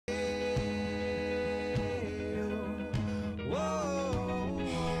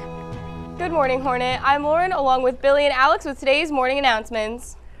Good morning, Hornet. I'm Lauren, along with Billy and Alex with today's morning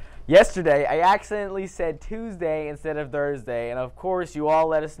announcements. Yesterday, I accidentally said Tuesday instead of Thursday, and of course, you all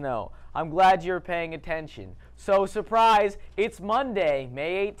let us know. I'm glad you're paying attention. So, surprise, it's Monday,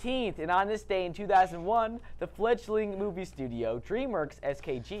 May 18th, and on this day in 2001, the fledgling movie studio, DreamWorks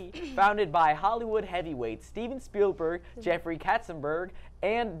SKG, founded by Hollywood heavyweights Steven Spielberg, Jeffrey Katzenberg,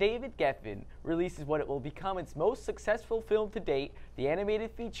 and David Geffen, releases what it will become its most successful film to date, the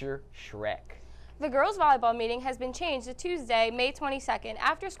animated feature, Shrek. The girls' volleyball meeting has been changed to Tuesday, May 22nd,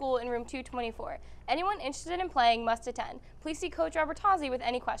 after school in room 224. Anyone interested in playing must attend. Please see Coach Robertazzi with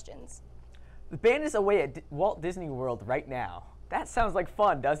any questions. The band is away at Walt Disney World right now. That sounds like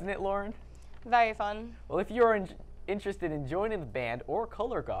fun, doesn't it, Lauren? Very fun. Well, if you're interested in joining the band or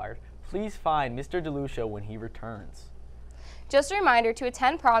color guard, please find Mr. DeLucia when he returns. Just a reminder, to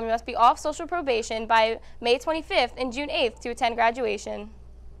attend prom, you must be off social probation by May 25th and June 8th to attend graduation.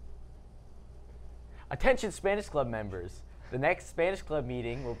 Attention Spanish Club members. The next Spanish Club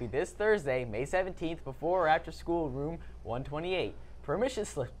meeting will be this Thursday, May 17th, before or after school, room 128. Permission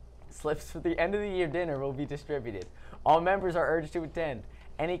slips for the end of the year dinner will be distributed. All members are urged to attend.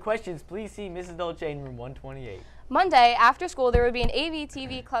 Any questions, please see Mrs. Dolce in room 128. Monday, after school, there will be an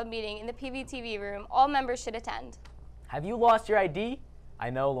AVTV club meeting in the PVTV room. All members should attend. Have you lost your ID? I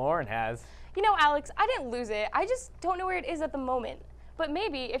know Lauren has. You know, Alex, I didn't lose it. I just don't know where it is at the moment. But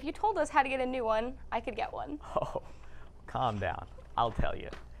maybe if you told us how to get a new one, I could get one. Oh, calm down. I'll tell you.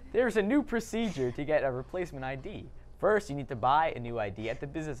 There's a new procedure to get a replacement ID. First, you need to buy a new ID at the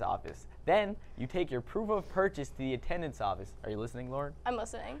business office. Then, you take your proof of purchase to the attendance office. Are you listening, Lauren? I'm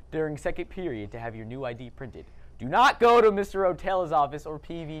listening. During second period to have your new ID printed. Do not go to Mr. Otella's office or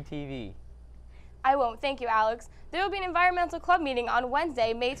PVTV. I won't. Thank you, Alex. There will be an environmental club meeting on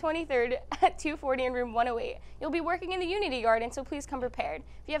Wednesday, May 23rd at 2:40 in room 108. You'll be working in the Unity Garden, so please come prepared.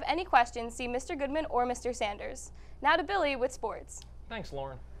 If you have any questions, see Mr. Goodman or Mr. Sanders. Now to Billy with sports. Thanks,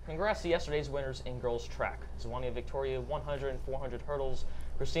 Lauren. Congrats to yesterday's winners in girls track. Zawania Victoria, 100 and 400 hurdles.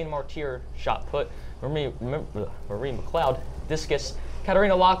 Christina Martyr, shot put. Marie McLeod, discus.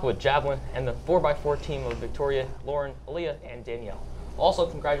 Katarina Lockwood, javelin. And the 4x4 team of Victoria, Lauren, Aaliyah, and Danielle. Also,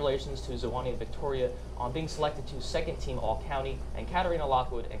 congratulations to Zawania Victoria on being selected to second team All-County, and Katarina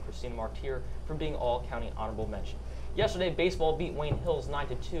Lockwood and Christina Martyr for being All-County honorable mention. Yesterday, baseball beat Wayne Hills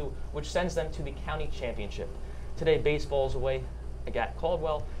 9-2, which sends them to the county championship. Today, baseball is away at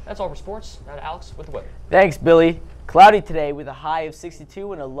Caldwell. That's all for sports. Now to Alex with the weather. Thanks, Billy. Cloudy today with a high of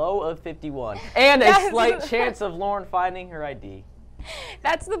 62 and a low of 51. And a slight chance of Lauren finding her ID.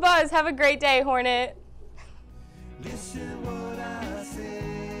 That's the buzz. Have a great day, Hornet. Listen what I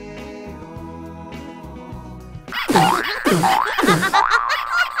say. Oh.